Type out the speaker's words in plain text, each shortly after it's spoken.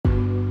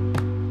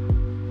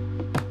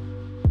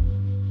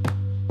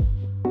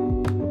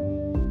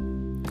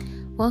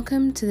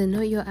Welcome to the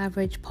Not Your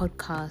Average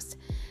podcast,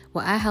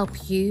 where I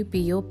help you be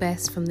your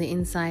best from the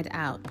inside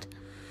out.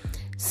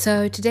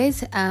 So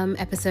today's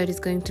episode is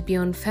going to be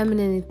on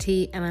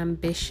femininity and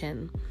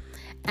ambition.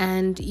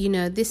 And,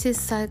 this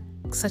is such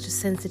a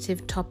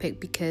sensitive topic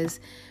because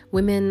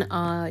women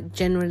are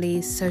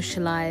generally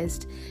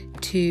socialized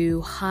to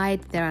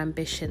hide their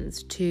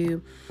ambitions,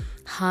 to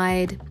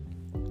hide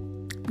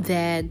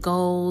their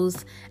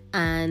goals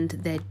and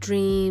their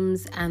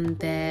dreams and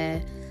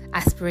their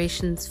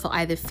aspirations for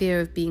either fear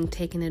of being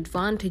taken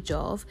advantage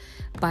of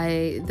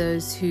by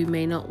those who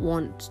may not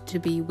want to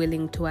be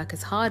willing to work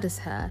as hard as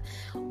her,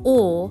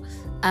 or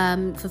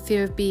for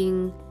fear of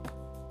being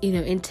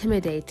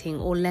intimidating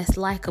or less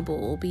likable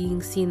or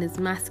being seen as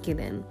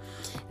masculine.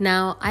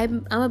 Now,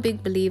 I'm a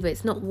big believer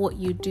it's not what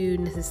you do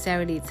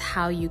necessarily, it's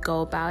how you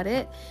go about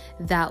it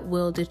that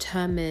will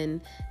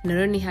determine not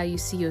only how you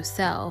see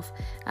yourself,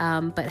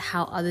 but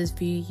how others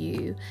view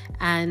you.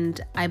 And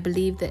I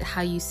believe that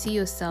how you see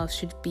yourself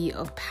should be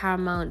of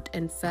paramount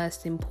and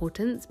first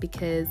importance,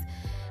 because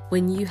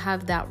when you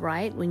have that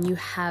right, when you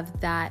have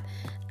that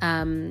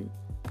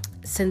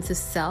sense of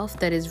self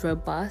that is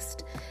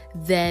robust,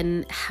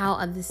 then how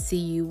others see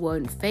you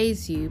won't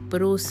faze you,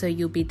 but also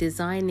you'll be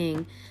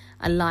designing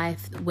a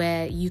life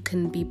where you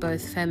can be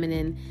both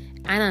feminine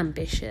and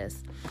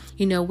ambitious.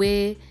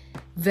 We're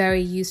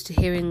very used to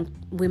hearing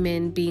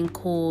women being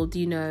called,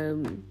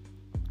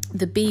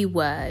 the B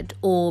word,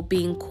 or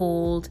being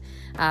called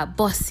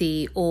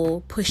bossy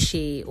or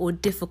pushy or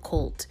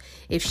difficult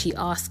if she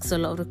asks a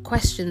lot of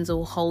questions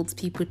or holds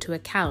people to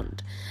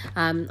account.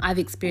 I've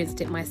experienced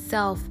it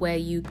myself, where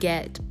you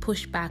get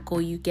pushback,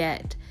 or you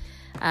get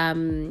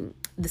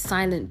the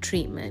silent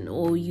treatment,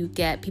 or you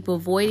get people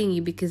avoiding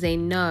you because they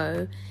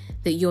know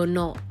that you're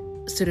not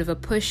sort of a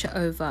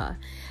pushover.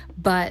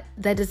 But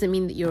that doesn't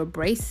mean that you're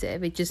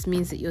abrasive. It just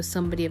means that you're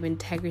somebody of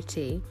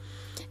integrity.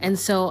 And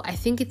so I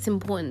think it's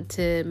important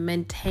to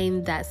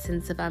maintain that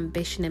sense of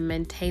ambition and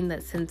maintain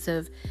that sense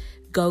of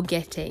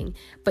go-getting.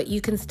 But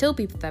you can still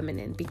be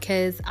feminine,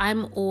 because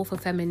I'm all for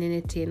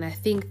femininity. And I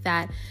think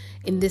that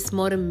in this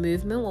modern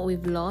movement, what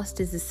we've lost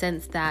is the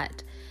sense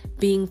that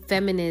being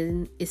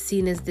feminine is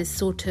seen as this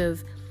sort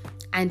of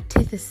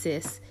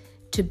antithesis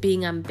to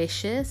being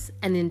ambitious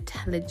and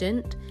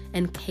intelligent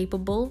and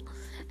capable.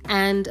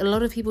 And a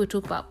lot of people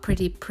talk about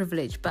pretty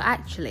privilege, but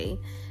actually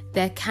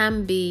there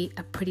can be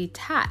a pretty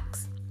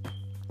tax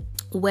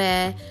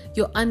where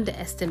you're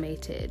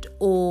underestimated,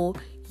 or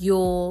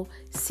you're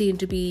seen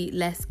to be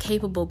less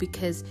capable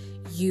because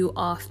you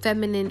are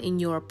feminine in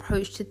your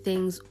approach to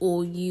things,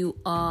 or you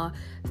are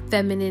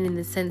feminine in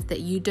the sense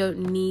that you don't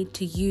need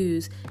to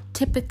use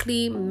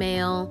typically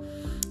male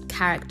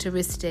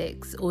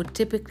characteristics or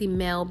typically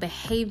male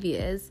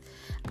behaviors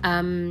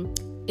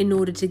in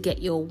order to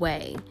get your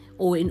way,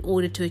 or in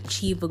order to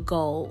achieve a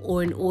goal,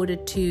 or in order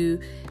to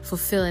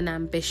fulfill an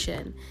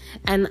ambition.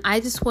 And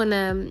I just want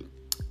to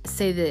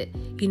say that,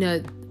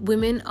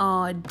 women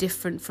are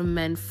different from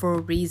men for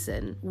a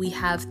reason. We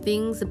have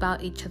things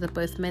about each other,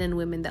 both men and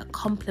women, that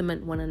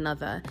complement one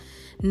another.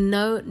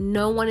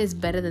 No one is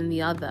better than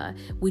the other.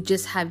 We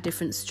just have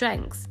different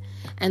strengths.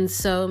 And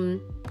so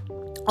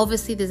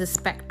obviously there's a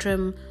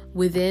spectrum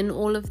within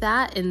all of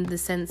that, in the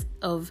sense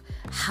of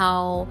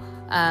how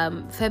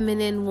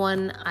feminine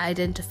one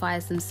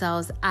identifies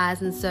themselves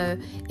as. And so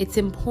it's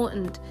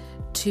important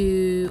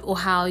or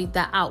how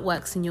that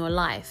outworks in your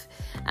life.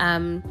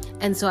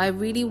 And so I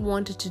really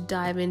wanted to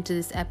dive into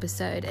this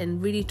episode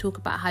and really talk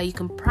about how you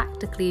can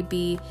practically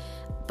be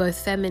both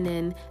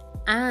feminine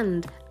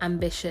and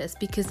ambitious,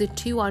 because the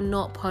two are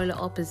not polar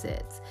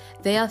opposites.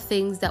 They are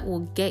things that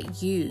will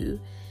get you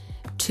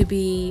to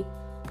be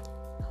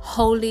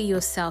wholly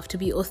yourself, to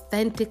be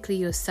authentically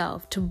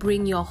yourself, to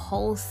bring your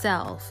whole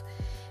self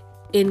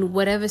in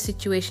whatever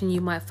situation you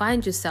might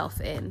find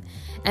yourself in.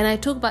 And I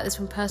talk about this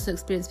from personal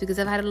experience, because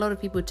I've had a lot of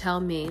people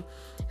tell me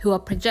who are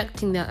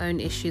projecting their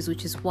own issues,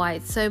 which is why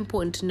it's so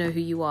important to know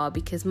who you are,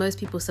 because most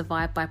people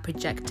survive by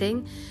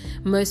projecting.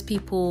 Most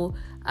people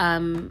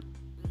can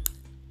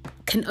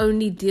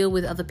only deal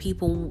with other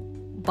people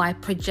by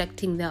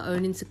projecting their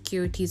own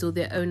insecurities or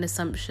their own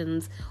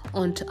assumptions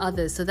onto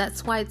others. So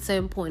that's why it's so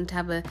important to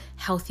have a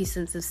healthy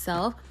sense of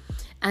self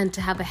and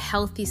to have a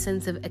healthy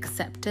sense of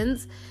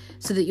acceptance,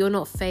 so that you're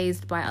not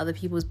fazed by other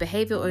people's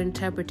behavior or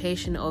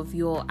interpretation of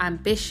your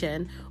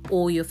ambition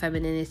or your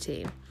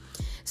femininity.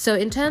 So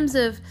in terms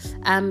of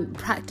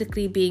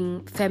practically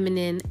being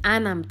feminine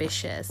and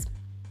ambitious,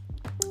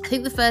 I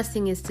think the first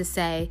thing is to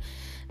say,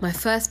 my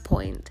first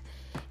point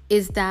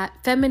is that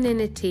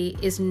femininity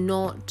is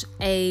not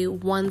a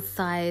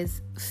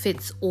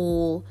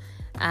one-size-fits-all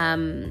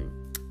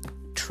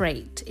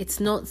trait. It's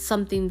not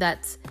something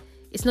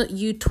it's not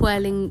you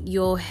twirling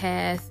your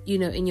hair,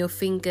 in your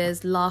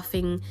fingers,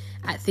 laughing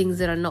at things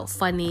that are not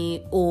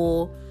funny,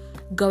 or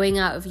going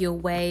out of your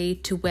way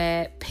to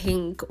wear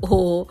pink,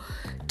 or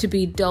to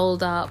be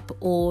dolled up,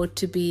 or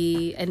to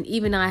be, and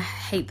even I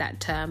hate that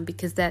term,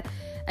 because that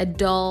a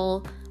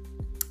doll,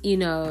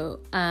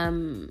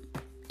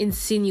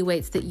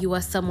 insinuates that you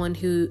are someone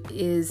who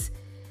is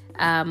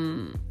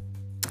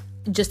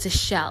just a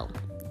shell,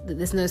 that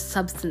there's no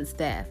substance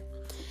there,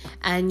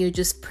 and you're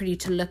just pretty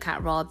to look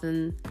at rather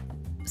than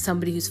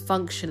somebody who's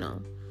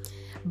functional.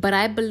 But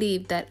I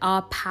believe that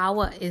our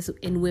power is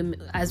in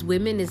women, as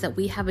women, is that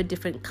we have a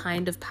different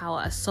kind of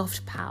power, a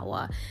soft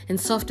power. And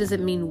soft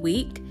doesn't mean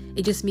weak.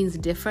 It just means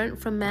different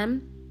from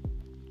men.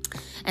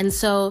 And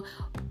so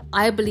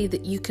I believe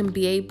that you can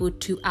be able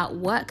to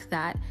outwork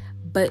that.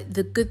 But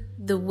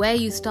the way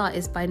you start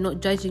is by not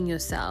judging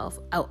yourself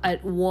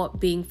at what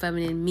being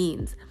feminine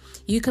means.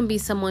 You can be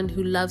someone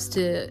who loves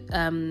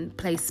to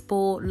play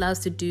sport, loves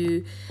to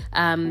do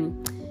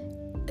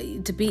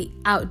to be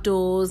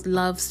outdoors,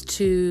 loves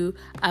to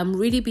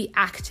really be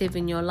active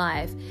in your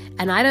life.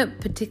 And I don't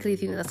particularly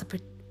think that that's a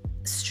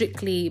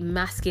strictly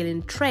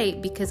masculine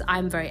trait, because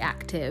I'm very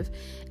active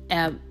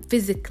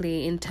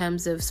physically in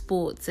terms of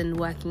sports and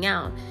working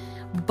out.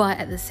 But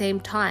at the same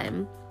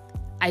time,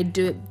 I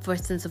do it for a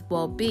sense of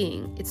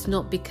well-being. It's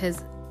not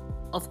because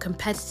of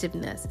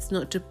competitiveness. It's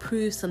not to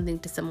prove something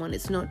to someone.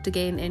 It's not to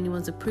gain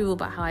anyone's approval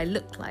about how I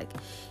look like.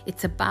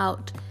 It's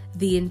about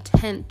the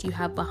intent you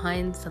have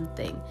behind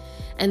something.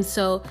 And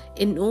so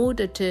in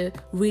order to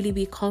really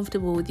be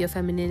comfortable with your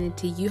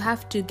femininity, you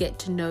have to get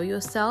to know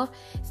yourself.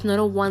 It's not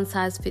a one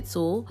size fits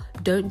all.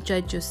 Don't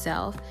judge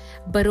yourself.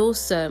 But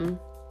also,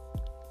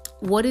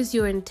 what is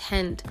your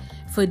intent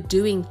for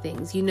doing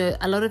things? You know,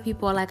 a lot of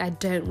people are like, I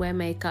don't wear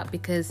makeup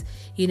because,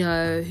 you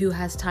know, who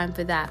has time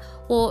for that?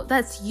 Well,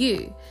 that's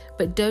you.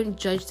 But don't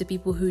judge the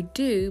people who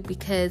do,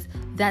 because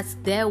that's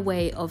their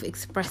way of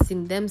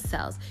expressing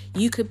themselves.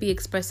 You could be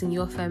expressing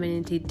your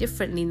femininity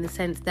differently, in the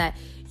sense that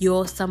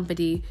you're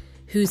somebody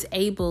who's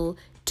able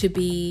to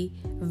be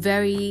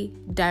very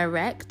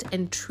direct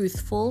and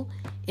truthful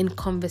in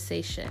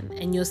conversation.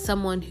 And you're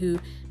someone who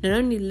not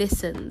only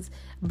listens,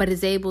 but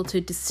is able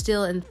to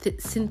distill and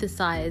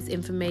synthesize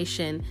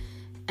information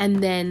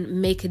and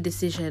then make a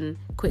decision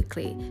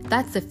quickly.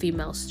 That's a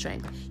female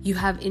strength. You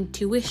have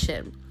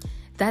intuition.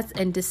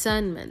 And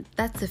discernment.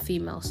 That's a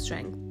female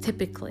strength,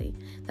 typically.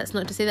 That's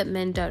not to say that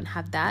men don't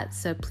have that,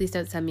 so please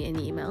don't send me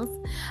any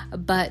emails.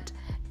 But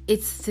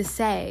it's to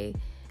say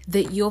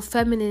that your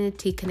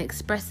femininity can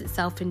express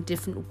itself in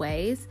different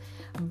ways,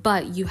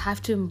 but you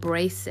have to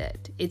embrace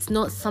it. It's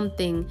not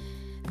something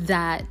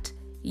that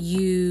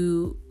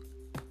you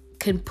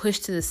can push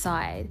to the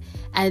side.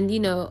 And, you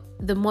know,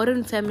 the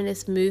modern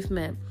feminist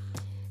movement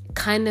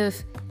kind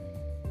of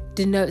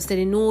denotes that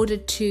in order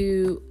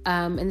to,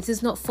 and this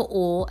is not for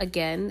all,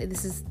 again,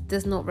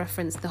 does not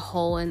reference the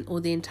whole or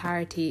the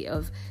entirety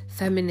of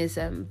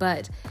feminism,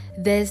 but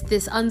there's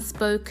this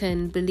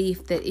unspoken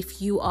belief that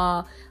if you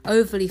are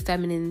overly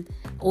feminine,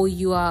 or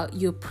you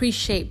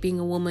appreciate being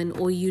a woman,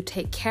 or you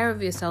take care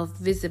of yourself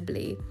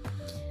visibly,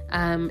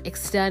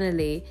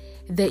 externally,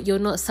 that you're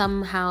not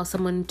somehow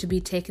someone to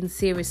be taken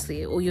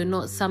seriously, or you're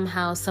not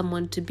somehow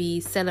someone to be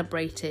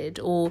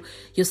celebrated, or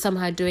you're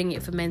somehow doing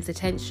it for men's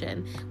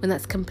attention, when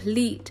that's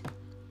complete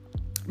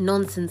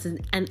nonsense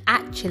and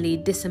actually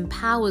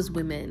disempowers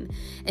women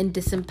and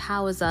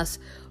disempowers us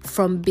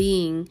from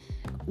being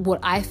what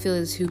I feel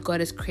is who God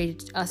has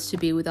created us to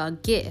be with our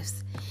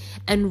gifts.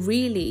 And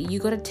really, you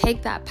got to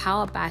take that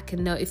power back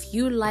and know, if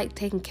you like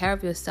taking care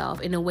of yourself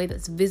in a way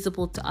that's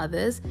visible to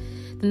others,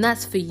 then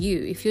that's for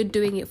you. If you're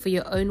doing it for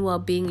your own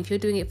well-being, if you're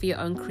doing it for your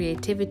own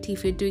creativity,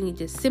 if you're doing it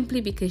just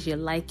simply because you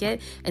like it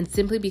and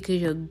simply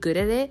because you're good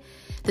at it,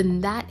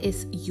 then that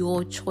is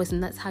your choice,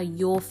 and that's how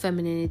your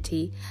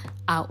femininity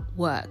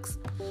outworks.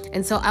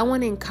 And so I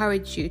want to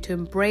encourage you to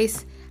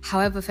embrace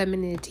however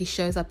femininity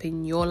shows up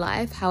in your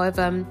life,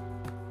 however,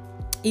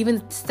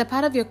 even step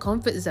out of your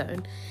comfort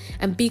zone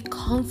and be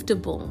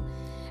comfortable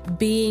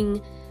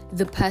being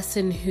the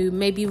person who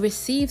maybe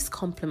receives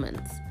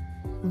compliments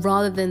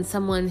rather than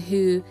someone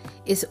who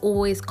is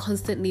always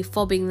constantly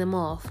fobbing them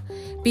off.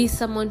 Be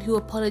someone who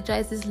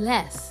apologizes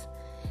less.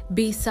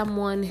 Be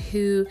someone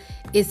who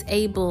is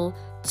able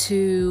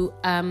to,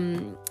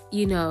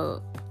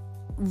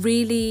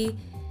 really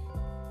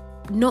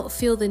not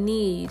feel the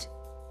need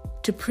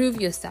to prove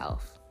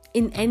yourself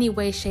in any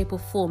way, shape, or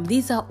form.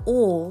 These are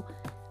all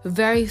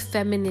very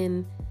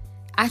feminine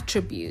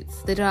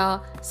attributes that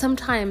are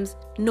sometimes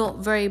not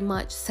very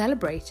much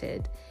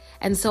celebrated.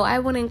 And so I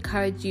want to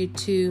encourage you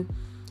to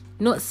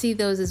not see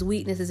those as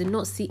weaknesses, and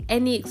not see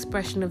any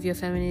expression of your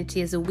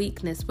femininity as a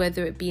weakness,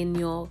 whether it be in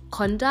your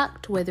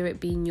conduct, whether it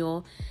be in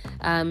your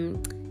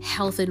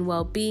health and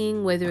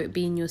well-being, whether it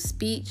be in your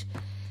speech.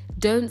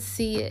 Don't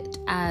see it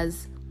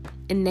as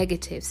a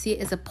negative. See it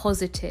as a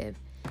positive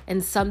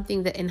and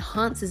something that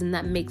enhances and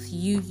that makes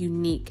you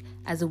unique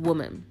as a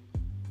woman.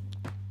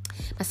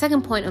 My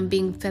second point on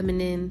being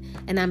feminine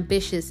and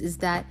ambitious is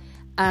that,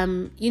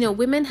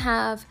 women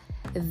have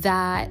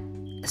that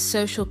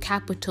social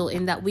capital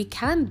in that we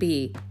can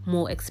be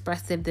more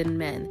expressive than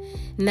men.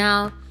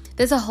 Now,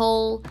 there's a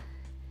whole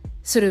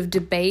sort of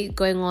debate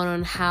going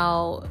on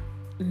how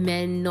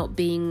men not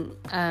being,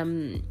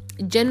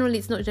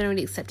 it's not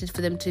generally accepted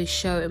for them to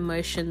show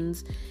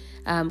emotions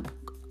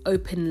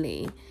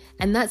openly.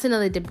 And that's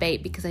another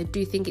debate, because I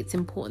do think it's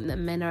important that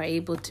men are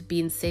able to be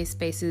in safe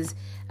spaces,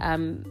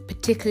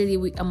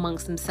 particularly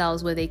amongst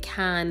themselves, where they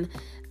can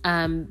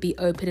be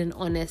open and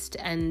honest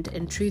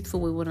and truthful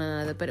with one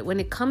another. But when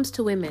it comes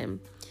to women,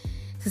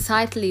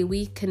 societally,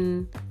 we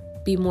can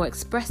be more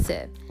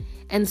expressive.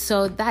 And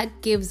so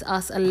that gives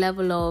us a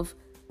level of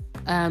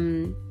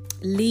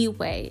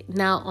leeway.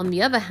 Now, on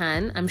the other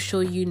hand, I'm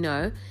sure you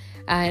know,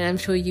 and I'm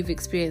sure you've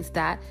experienced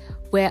that,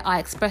 where our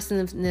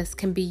expressiveness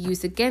can be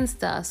used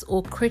against us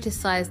or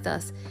criticized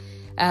us,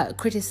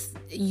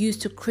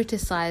 used to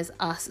criticize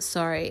us,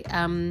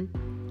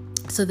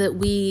 so that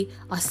we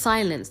are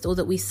silenced, or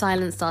that we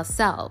silenced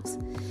ourselves,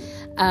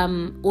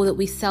 or that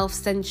we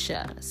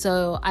self-censure.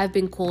 So I've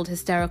been called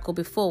hysterical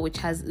before, which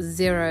has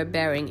zero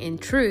bearing in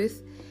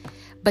truth,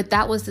 but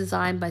that was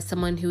designed by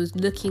someone who was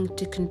looking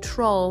to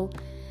control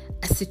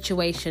a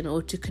situation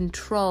or to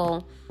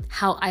control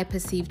how I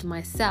perceived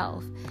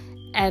myself.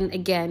 And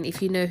again,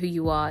 if you know who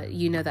you are,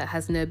 you know that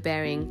has no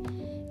bearing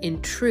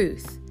in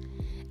truth.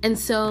 And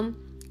so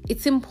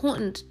it's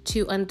important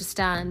to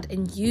understand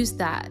and use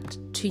that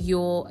to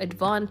your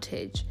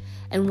advantage.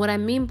 And what I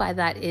mean by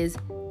that is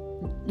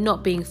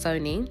not being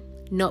phony,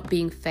 not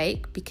being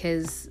fake,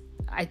 because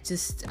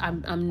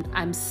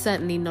I'm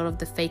certainly not of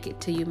the fake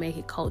it till you make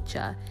it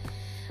culture.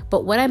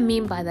 But what I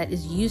mean by that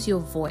is use your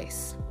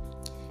voice.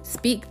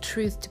 Speak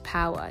truth to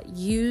power.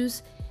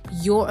 Use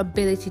your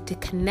ability to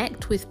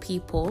connect with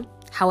people,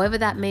 however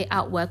that may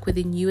outwork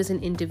within you as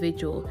an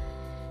individual,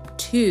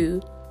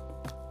 to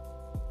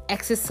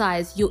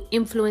exercise your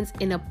influence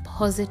in a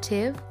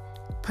positive,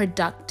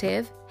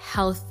 productive,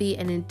 healthy,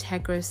 and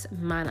integrous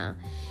manner.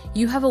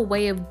 You have a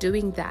way of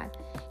doing that.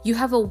 You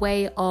have a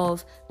way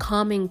of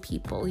calming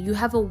people. You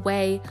have a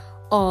way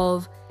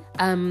of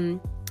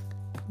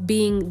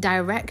being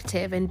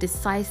directive and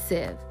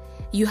decisive.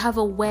 You have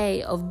a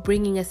way of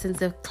bringing a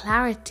sense of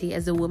clarity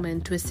as a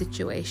woman to a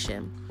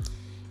situation.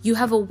 You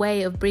have a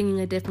way of bringing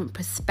a different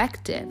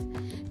perspective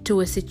to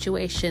a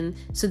situation,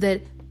 so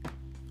that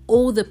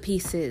all the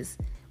pieces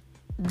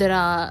that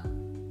are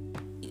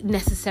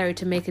necessary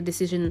to make a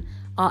decision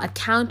are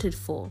accounted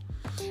for.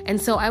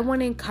 And so I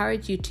want to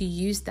encourage you to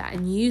use that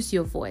and use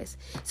your voice.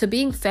 So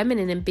being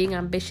feminine and being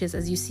ambitious,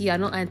 as you see, are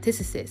not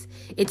antithesis.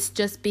 It's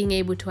just being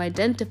able to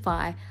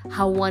identify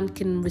how one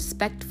can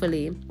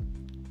respectfully,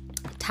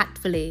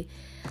 tactfully,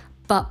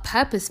 but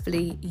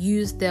purposefully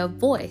use their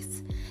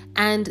voice.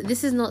 And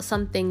this is not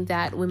something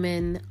that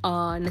women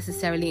are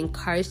necessarily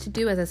encouraged to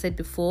do. As I said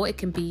before, it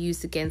can be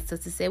used against us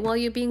to say, well,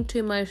 you're being too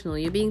emotional,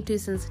 you're being too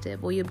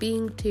sensitive, or you're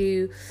being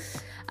too,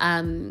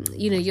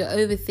 you're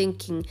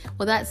overthinking.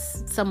 Well,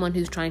 that's someone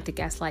who's trying to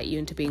gaslight you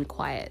into being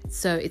quiet.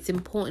 So it's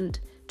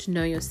important to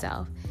know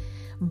yourself.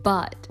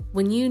 But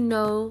when you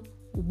know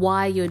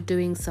why you're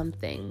doing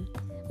something,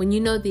 when you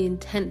know the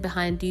intent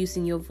behind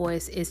using your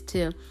voice is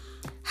to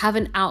have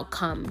an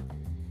outcome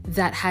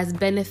that has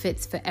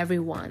benefits for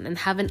everyone, and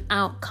have an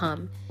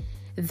outcome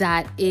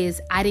that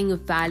is adding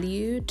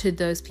value to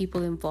those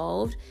people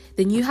involved,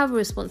 then you have a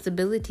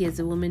responsibility as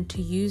a woman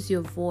to use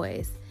your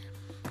voice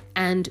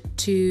and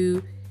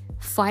to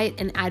fight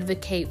and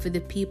advocate for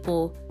the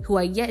people who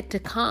are yet to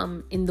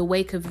come in the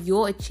wake of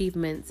your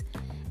achievements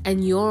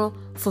and your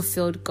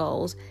fulfilled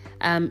goals,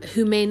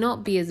 who may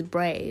not be as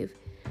brave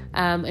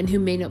and who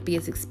may not be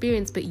as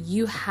experienced, but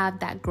you have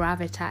that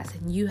gravitas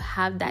and you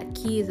have that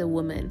key as a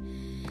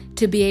woman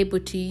to be able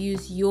to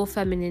use your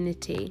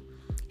femininity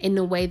in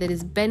a way that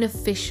is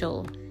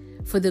beneficial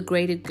for the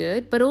greater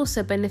good, but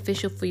also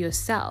beneficial for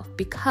yourself,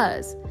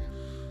 because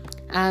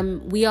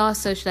we are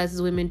socialized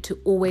as women to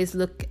always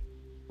look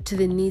to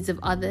the needs of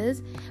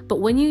others. But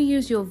when you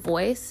use your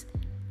voice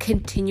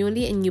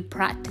continually and you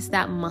practice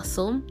that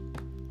muscle,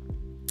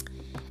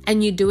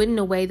 and you do it in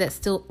a way that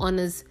still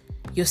honors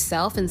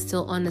yourself and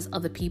still honors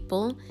other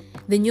people,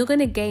 then you're going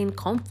to gain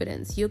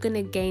confidence. You're going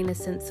to gain a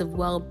sense of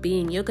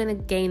well-being. You're going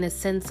to gain a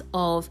sense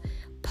of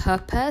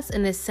purpose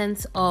and a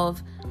sense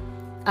of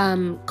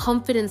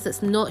confidence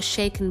that's not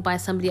shaken by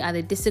somebody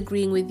either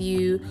disagreeing with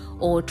you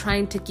or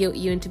trying to guilt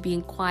you into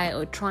being quiet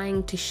or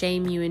trying to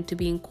shame you into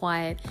being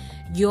quiet.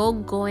 You're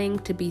going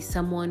to be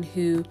someone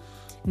who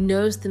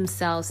knows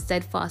themselves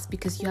steadfast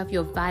because you have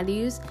your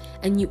values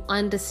and you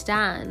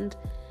understand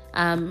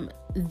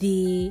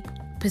the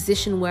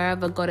position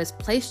wherever God has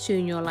placed you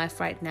in your life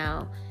right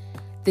now,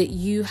 that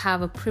you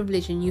have a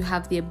privilege and you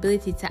have the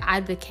ability to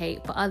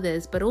advocate for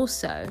others, but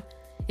also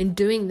in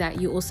doing that,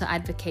 you also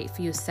advocate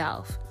for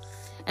yourself.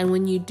 And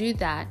when you do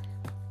that,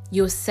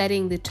 you're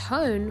setting the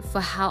tone for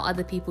how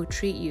other people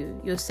treat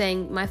you. You're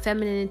saying, my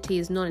femininity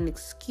is not an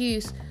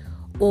excuse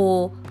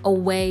or a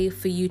way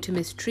for you to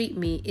mistreat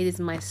me. It is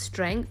my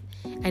strength,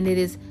 and it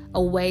is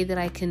a way that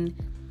I can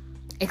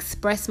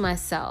express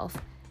myself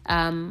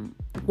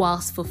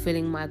whilst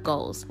fulfilling my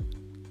goals.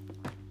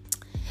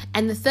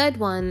 And the third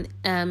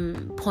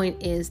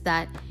point is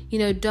that,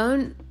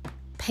 don't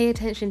pay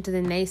attention to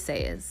the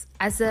naysayers.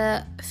 As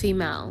a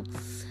female,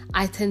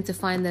 I tend to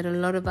find that a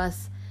lot of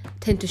us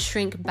tend to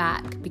shrink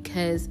back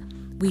because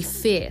we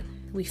fear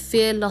We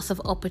fear loss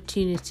of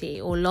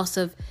opportunity, or loss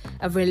of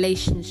a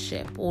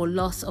relationship, or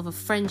loss of a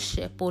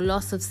friendship, or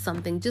loss of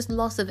something, just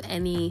loss of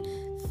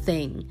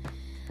anything.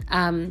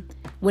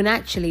 When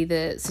actually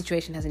the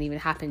situation hasn't even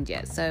happened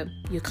yet. So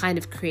you're kind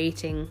of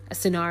creating a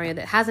scenario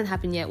that hasn't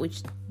happened yet,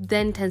 which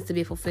then tends to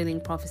be a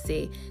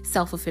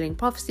self-fulfilling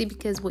prophecy,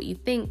 because what you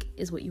think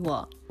is what you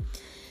are.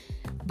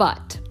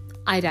 But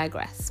I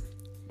digress.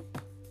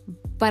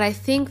 But I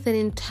think that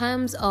in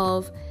terms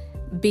of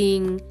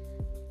being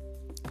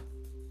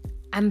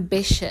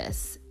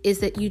ambitious, is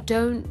that you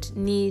don't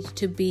need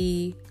to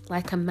be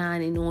like a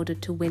man in order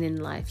to win in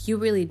life. You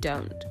really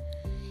don't.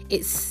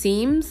 It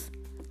seems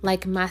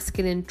like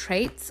masculine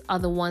traits are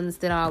the ones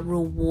that are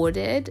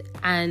rewarded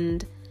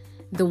and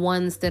the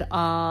ones that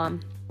are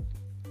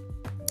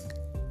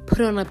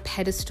put on a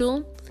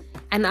pedestal.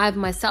 And I've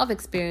myself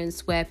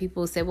experienced where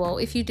people say, well,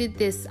 if you did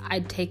this,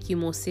 I'd take you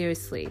more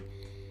seriously.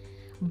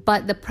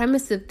 But the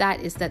premise of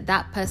that is that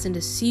that person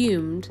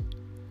assumed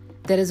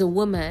that as a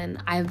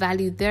woman, I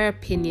value their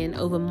opinion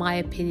over my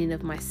opinion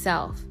of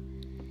myself.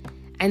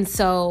 And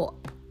so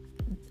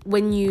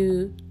when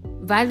you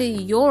value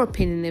your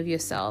opinion of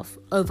yourself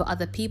over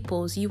other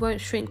people's, you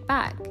won't shrink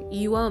back.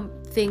 You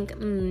won't think,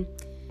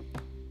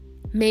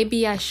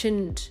 maybe I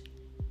shouldn't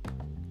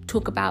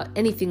talk about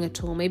anything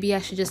at all. Maybe I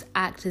should just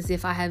act as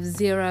if I have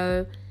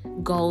zero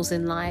goals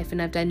in life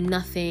and I've done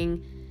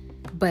nothing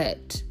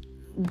but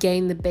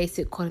gain the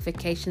basic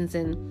qualifications,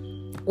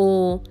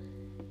 or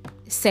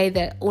say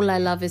that all I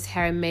love is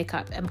hair and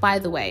makeup. And by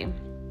the way,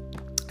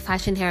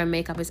 fashion, hair and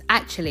makeup is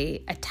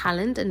actually a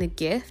talent and a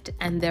gift,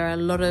 and there are a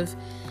lot of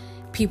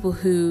people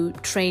who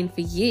train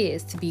for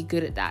years to be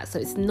good at that. So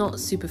it's not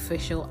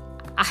superficial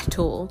at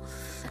all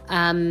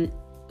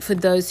for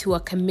those who are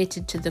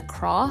committed to the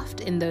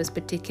craft in those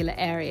particular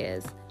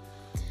areas.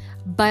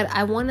 But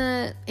I want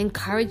to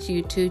encourage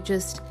you to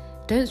just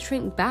don't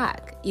shrink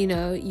back. You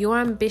know, your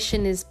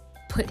ambition is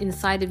put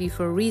inside of you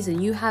for a reason.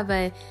 You have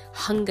a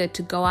hunger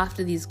to go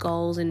after these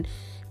goals and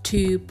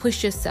to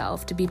push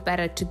yourself to be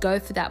better, to go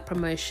for that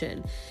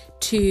promotion,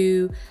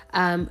 to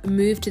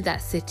move to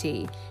that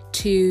city,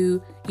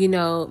 to,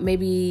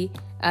 maybe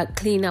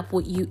clean up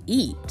what you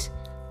eat.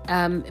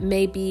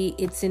 Maybe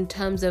it's in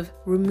terms of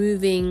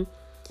removing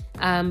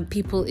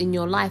people in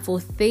your life or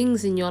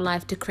things in your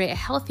life to create a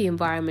healthy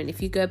environment.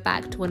 If you go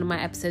back to one of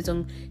my episodes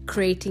on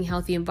creating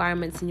healthy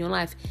environments in your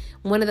life,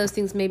 one of those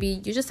things,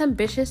 maybe you're just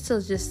ambitious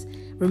to just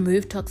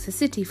remove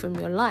toxicity from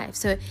your life.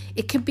 So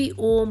it could be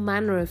all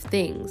manner of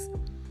things.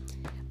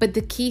 But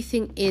the key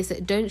thing is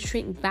that don't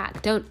shrink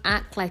back. Don't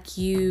act like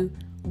you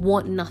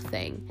want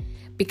nothing.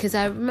 Because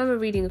I remember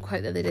reading a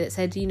quote the other day that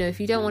said, if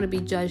you don't want to be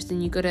judged,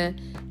 then you got to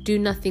do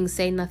nothing,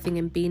 say nothing,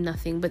 and be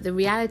nothing. But the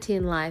reality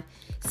in life,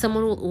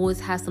 someone will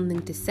always have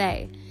something to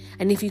say.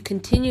 And if you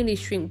continually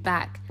shrink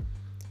back,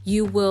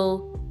 you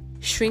will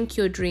shrink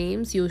your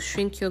dreams, you'll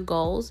shrink your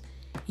goals,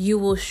 you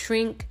will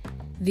shrink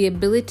the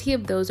ability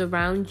of those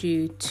around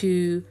you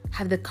to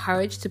have the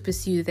courage to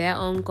pursue their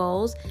own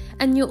goals.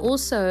 And you'll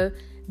also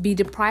be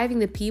depriving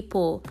the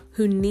people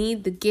who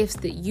need the gifts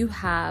that you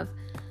have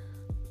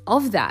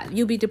of that.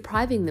 You'll be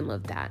depriving them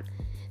of that.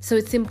 So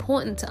it's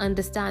important to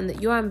understand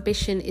that your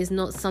ambition is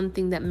not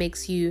something that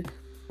makes you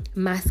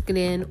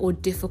masculine or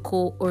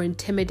difficult or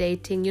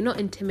intimidating. You're not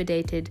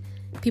intimidated.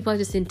 People are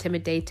just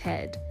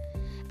intimidated.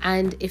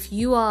 And if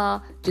you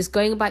are just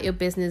going about your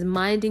business,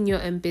 minding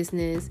your own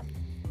business,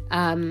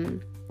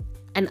 and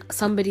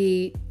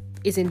somebody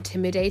is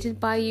intimidated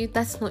by you,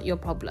 that's not your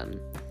problem.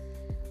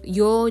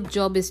 Your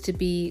job is to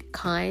be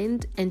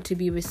kind and to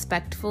be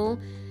respectful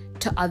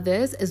to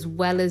others as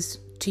well as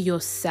to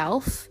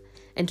yourself,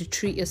 and to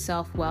treat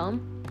yourself well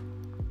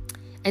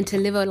and to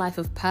live a life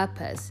of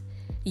purpose.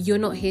 You're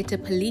not here to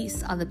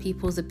police other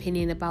people's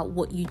opinion about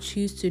what you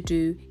choose to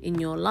do in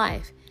your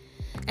life.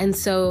 And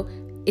so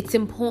it's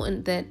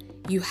important that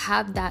you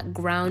have that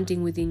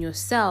grounding within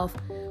yourself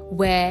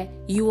where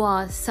you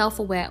are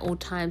self-aware at all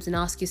times and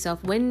ask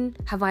yourself, when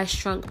have I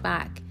shrunk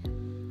back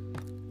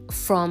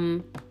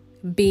from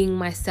being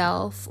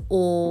myself,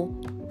 or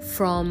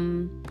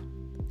from,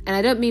 and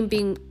I don't mean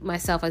being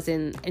myself as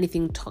in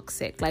anything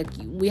toxic. Like,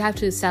 we have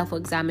to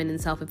self-examine and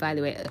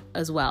self-evaluate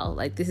as well.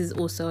 Like, this is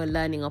also a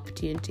learning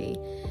opportunity.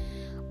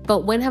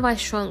 But when have I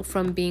shrunk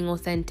from being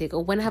authentic?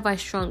 Or when have I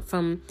shrunk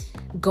from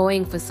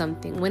going for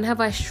something? When have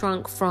I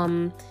shrunk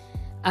from,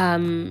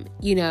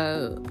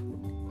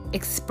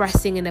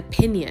 expressing an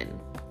opinion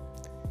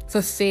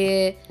for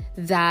fear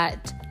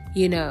that,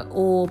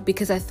 or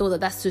because I thought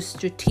that that's the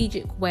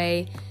strategic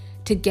way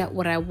to get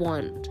what I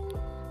want?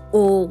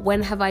 Or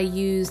when have I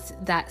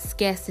used that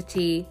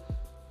scarcity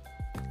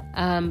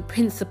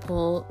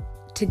principle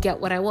to get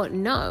what I want?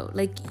 No,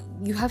 like,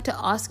 you have to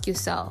ask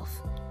yourself,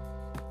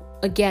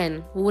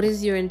 again, what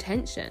is your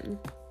intention?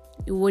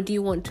 What do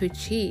you want to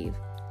achieve?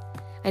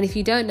 And if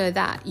you don't know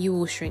that, you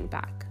will shrink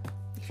back.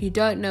 If you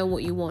don't know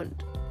what you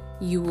want,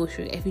 you will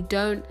shrink. If you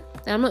don't,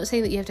 and I'm not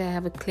saying that you have to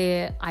have a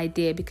clear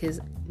idea, because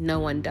no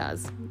one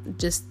does,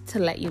 just to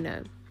let you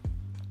know.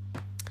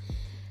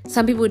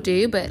 Some people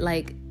do, but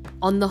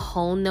on the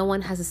whole, no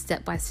one has a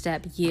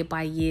step-by-step,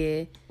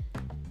 year-by-year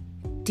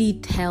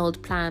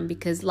detailed plan,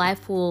 because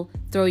life will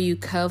throw you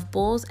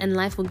curveballs and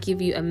life will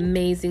give you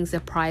amazing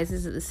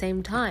surprises at the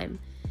same time.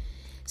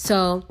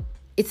 So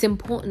it's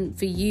important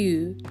for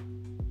you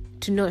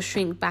to not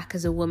shrink back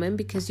as a woman,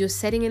 because you're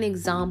setting an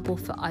example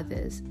for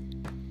others.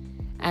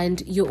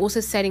 And you're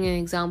also setting an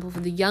example for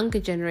the younger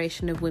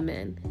generation of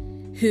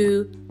women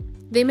who,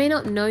 they may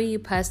not know you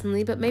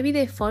personally, but maybe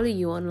they follow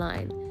you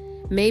online.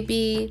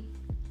 Maybe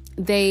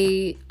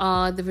they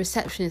are the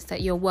receptionist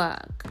at your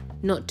work,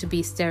 not to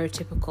be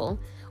stereotypical.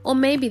 Or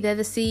maybe they're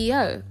the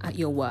CEO at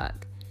your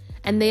work,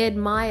 and they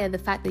admire the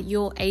fact that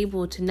you're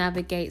able to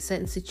navigate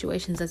certain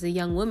situations as a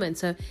young woman.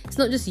 So it's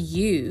not just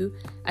you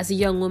as a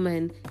young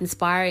woman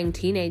inspiring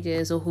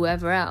teenagers or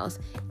whoever else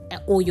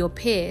or your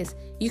peers.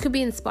 You could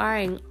be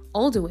inspiring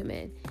older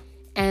women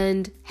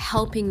and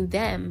helping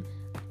them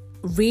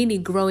really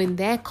grow in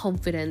their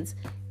confidence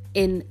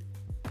in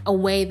a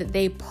way that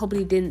they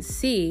probably didn't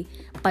see,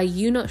 by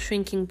you not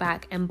shrinking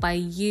back and by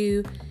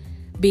you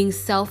being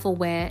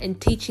self-aware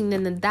and teaching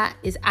them that that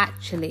is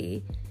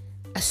actually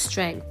a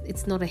strength.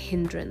 It's not a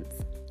hindrance.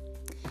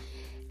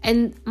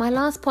 And my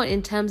last point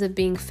in terms of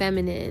being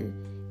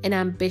feminine and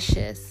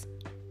ambitious,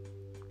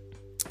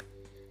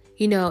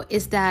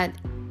 is that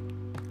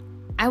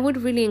I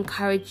would really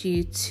encourage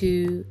you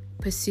to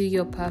pursue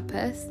your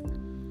purpose.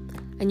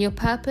 And your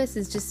purpose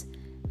is just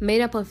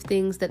made up of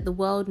things that the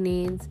world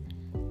needs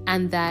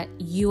and that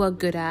you are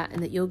good at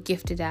and that you're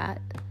gifted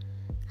at.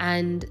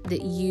 And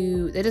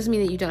that doesn't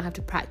mean that you don't have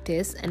to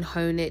practice and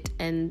hone it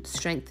and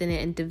strengthen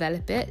it and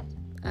develop it.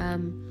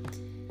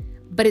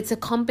 But it's a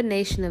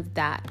combination of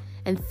that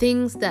and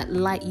things that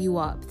light you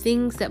up,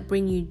 things that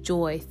bring you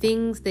joy,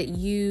 things that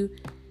you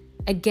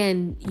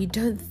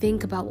don't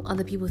think about what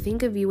other people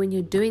think of you when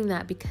you're doing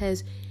that,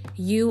 because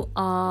you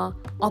are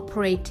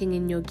operating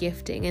in your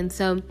gifting. And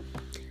so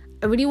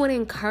I really want to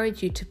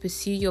encourage you to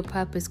pursue your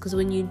purpose, because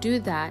when you do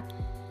that,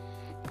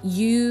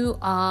 you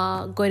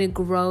are going to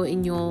grow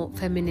in your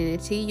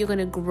femininity, you're going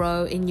to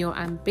grow in your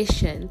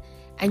ambition,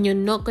 and you're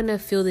not going to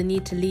feel the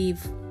need to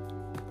leave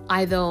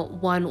either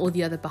one or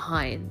the other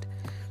behind.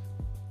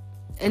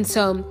 And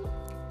so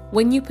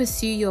when you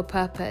pursue your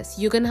purpose,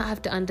 you're going to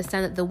have to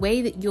understand that the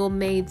way that you're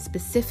made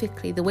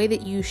specifically, the way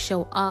that you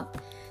show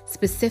up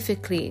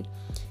specifically,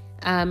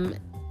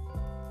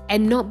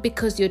 and not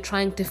because you're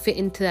trying to fit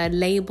into a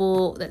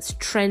label that's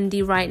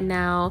trendy right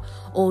now,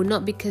 or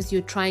not because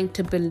you're trying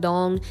to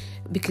belong,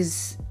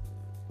 because,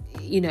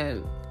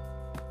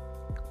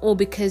 or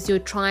because you're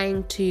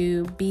trying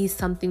to be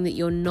something that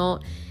you're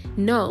not.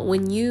 No,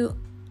 when you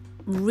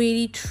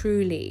really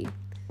truly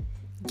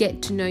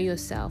get to know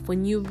yourself,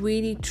 when you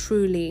really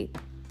truly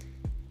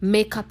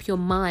make up your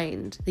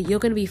mind that you're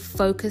going to be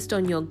focused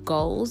on your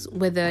goals,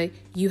 whether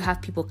you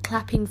have people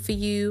clapping for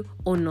you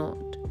or not,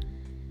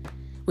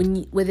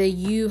 whether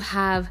you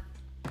have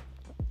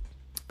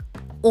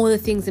all the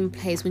things in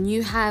place, when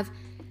you have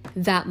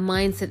that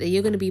mindset that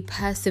you're going to be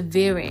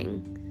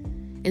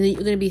persevering and that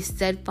you're going to be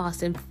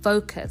steadfast and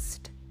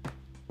focused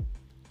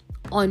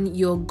on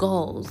your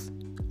goals,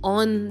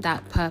 on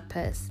that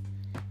purpose,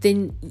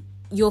 then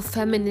your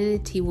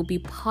femininity will be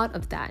part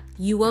of that.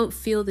 You won't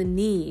feel the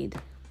need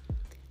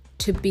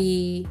to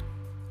be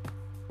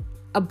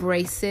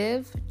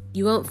abrasive.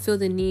 You won't feel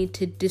the need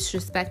to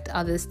disrespect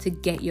others to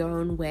get your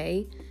own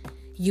way.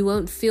 You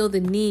won't feel the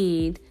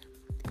need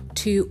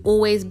to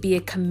always be a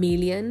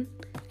chameleon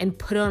and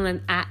put on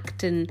an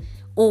act and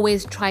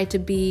always try to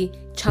be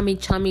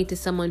chummy to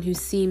someone who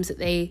seems that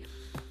they,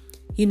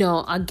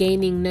 are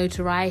gaining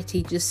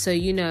notoriety just so,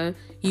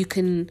 you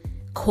can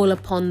call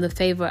upon the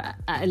favor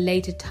at a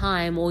later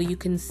time, or you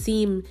can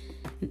seem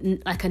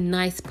like a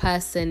nice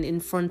person in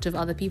front of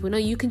other people. No,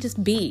 you can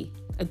just be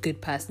a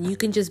good person. You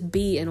can just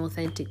be an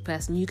authentic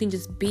person. You can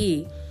just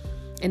be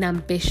an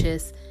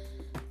ambitious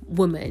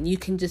woman. You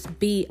can just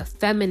be a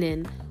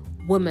feminine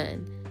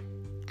woman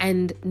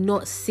and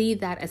not see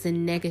that as a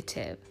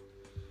negative.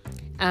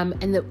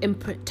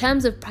 In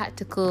terms of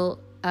practical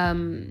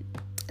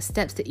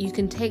steps that you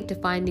can take to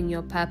finding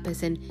your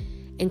purpose and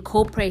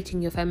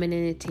incorporating your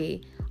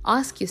femininity,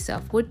 ask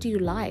yourself, what do you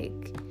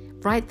like?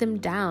 Write them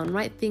down,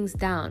 write things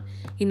down.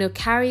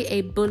 Carry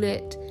a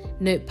bullet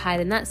notepad,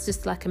 and that's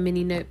just like a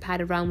mini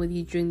notepad around with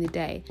you during the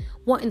day.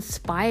 What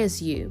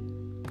inspires you?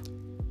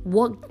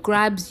 What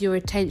grabs your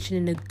attention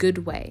in a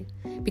good way?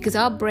 Because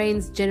our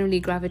brains generally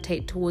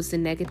gravitate towards the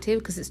negative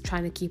because it's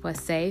trying to keep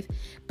us safe.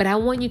 But I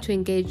want you to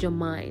engage your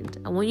mind.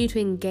 I want you to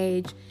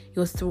engage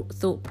your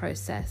thought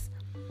process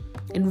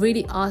and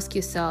really ask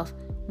yourself,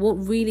 what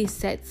really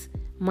sets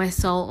my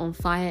soul on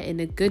fire in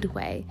a good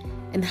way?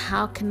 And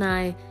how can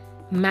I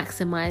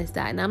maximize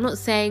that? And I'm not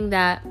saying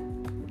that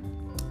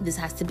this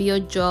has to be your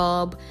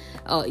job,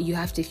 or you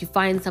have to, if you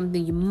find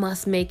something, you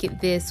must make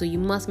it this or you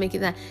must make it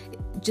that.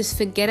 Just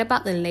forget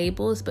about the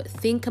labels, but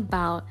think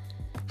about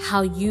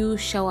how you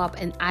show up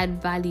and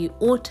add value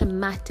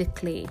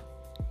automatically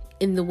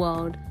in the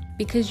world,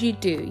 because you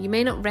do. You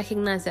may not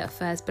recognize it at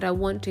first, but I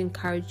want to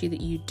encourage you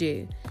that you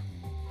do.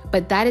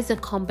 But that is a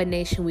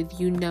combination with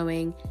you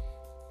knowing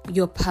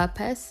your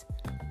purpose,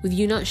 with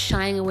you not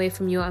shying away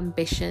from your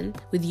ambition,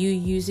 with you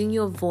using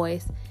your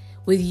voice,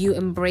 with you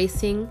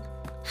embracing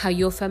how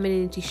your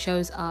femininity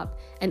shows up,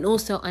 and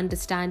also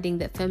understanding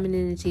that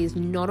femininity is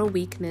not a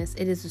weakness,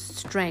 it is a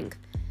strength.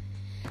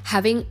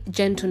 Having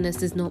gentleness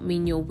does not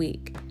mean you're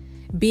weak.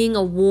 Being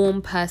a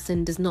warm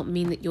person does not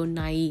mean that you're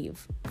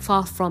naive.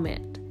 Far from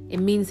it. It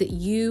means that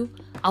you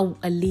are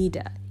a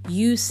leader.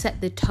 You set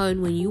the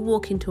tone when you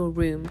walk into a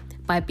room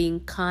by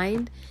being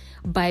kind,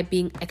 by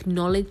being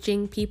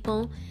acknowledging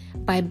people,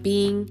 by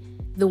being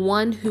the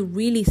one who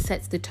really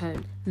sets the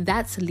tone.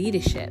 That's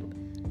leadership.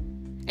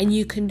 And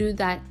you can do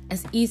that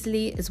as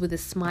easily as with a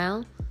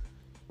smile,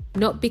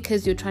 not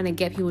because you're trying to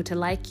get people to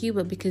like you,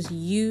 but because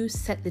you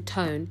set the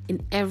tone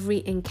in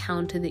every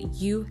encounter that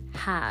you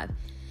have.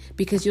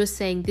 Because you're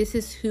saying, this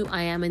is who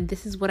I am and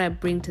this is what I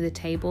bring to the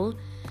table,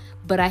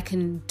 but I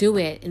can do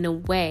it in a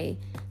way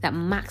that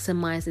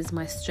maximizes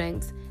my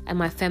strengths and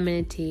my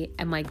femininity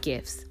and my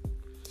gifts.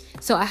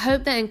 So I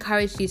hope that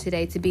encouraged you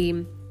today to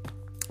be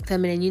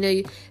feminine.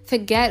 You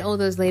forget all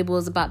those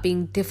labels about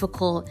being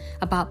difficult,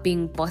 about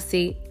being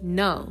bossy.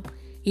 No.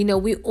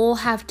 We all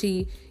have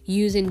to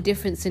use in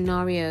different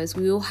scenarios.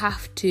 We all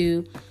have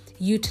to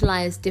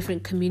utilize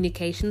different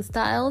communication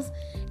styles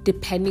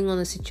depending on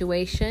the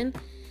situation.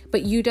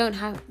 But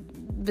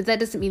that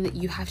doesn't mean that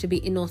you have to be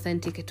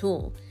inauthentic at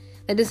all.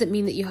 That doesn't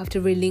mean that you have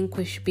to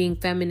relinquish being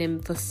feminine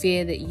for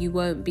fear that you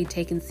won't be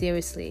taken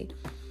seriously.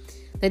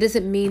 That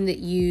doesn't mean that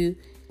you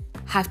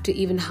have to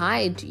even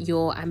hide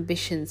your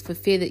ambitions for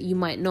fear that you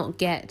might not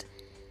get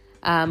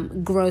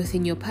growth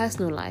in your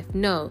personal life.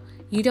 No,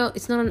 you don't.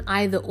 It's not an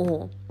either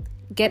or.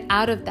 Get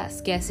out of that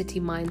scarcity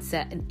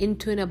mindset and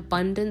into an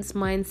abundance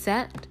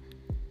mindset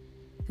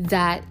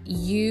that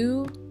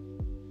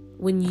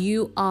when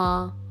you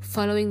are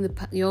following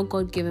your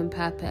God-given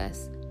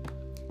purpose,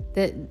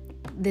 that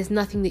there's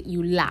nothing that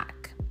you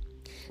lack.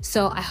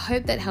 So I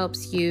hope that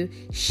helps you.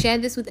 Share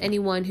this with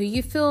anyone who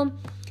you feel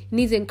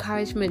needs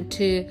encouragement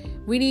to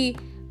really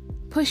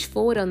push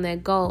forward on their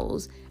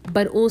goals,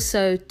 but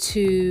also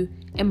to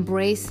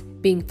embrace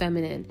being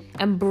feminine,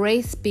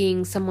 embrace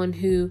being someone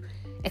who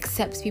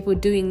accepts people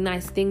doing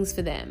nice things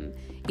for them,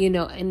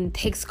 and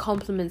takes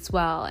compliments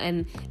well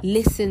and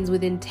listens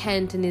with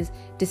intent and is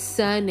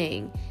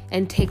discerning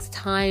and takes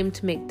time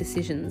to make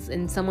decisions,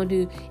 and someone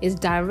who is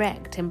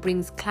direct and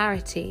brings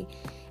clarity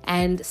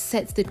and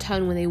sets the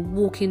tone when they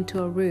walk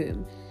into a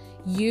room.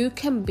 You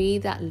can be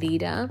that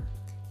leader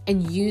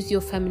and use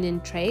your feminine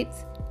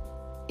traits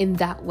in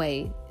that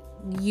way.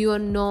 You are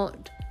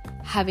not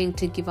having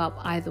to give up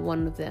either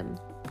one of them.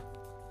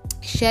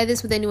 Share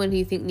this with anyone who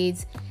you think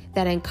needs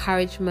that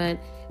encouragement.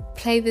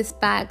 Play this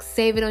back,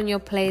 save it on your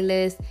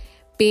playlist.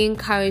 Be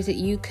encouraged that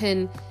you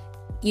can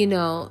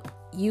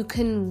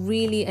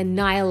really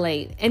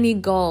annihilate any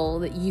goal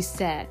that you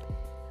set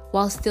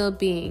while still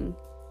being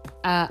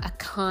a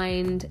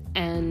kind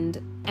and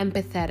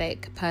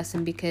empathetic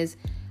person, because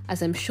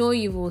as I'm sure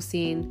you've all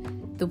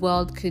seen, the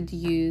world could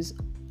use,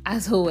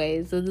 as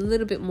always, a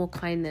little bit more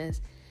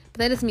kindness. But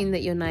that doesn't mean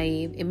that you're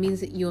naive. It means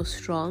that you're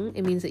strong.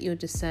 It means that you're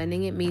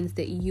discerning. It means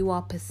that you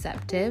are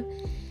perceptive.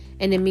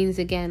 And it means,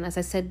 again, as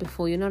I said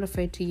before, you're not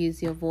afraid to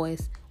use your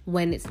voice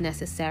when it's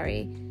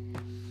necessary.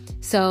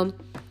 So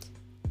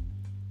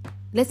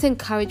let's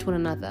encourage one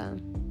another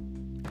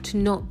to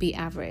not be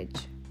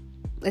average.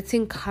 Let's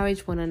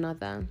encourage one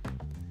another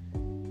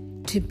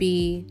to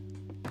be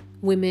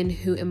women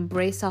who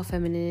embrace our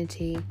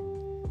femininity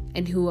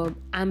and who are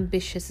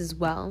ambitious as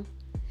well,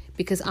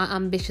 because our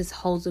ambitions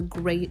hold a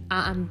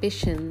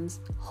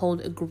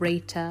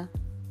greater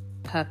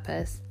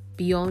purpose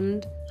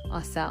beyond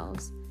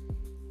ourselves.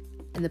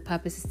 And the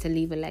purpose is to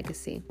leave a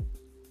legacy.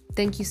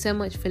 Thank you so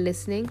much for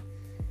listening,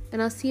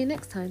 and I'll see you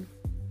next time.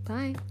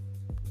 Bye.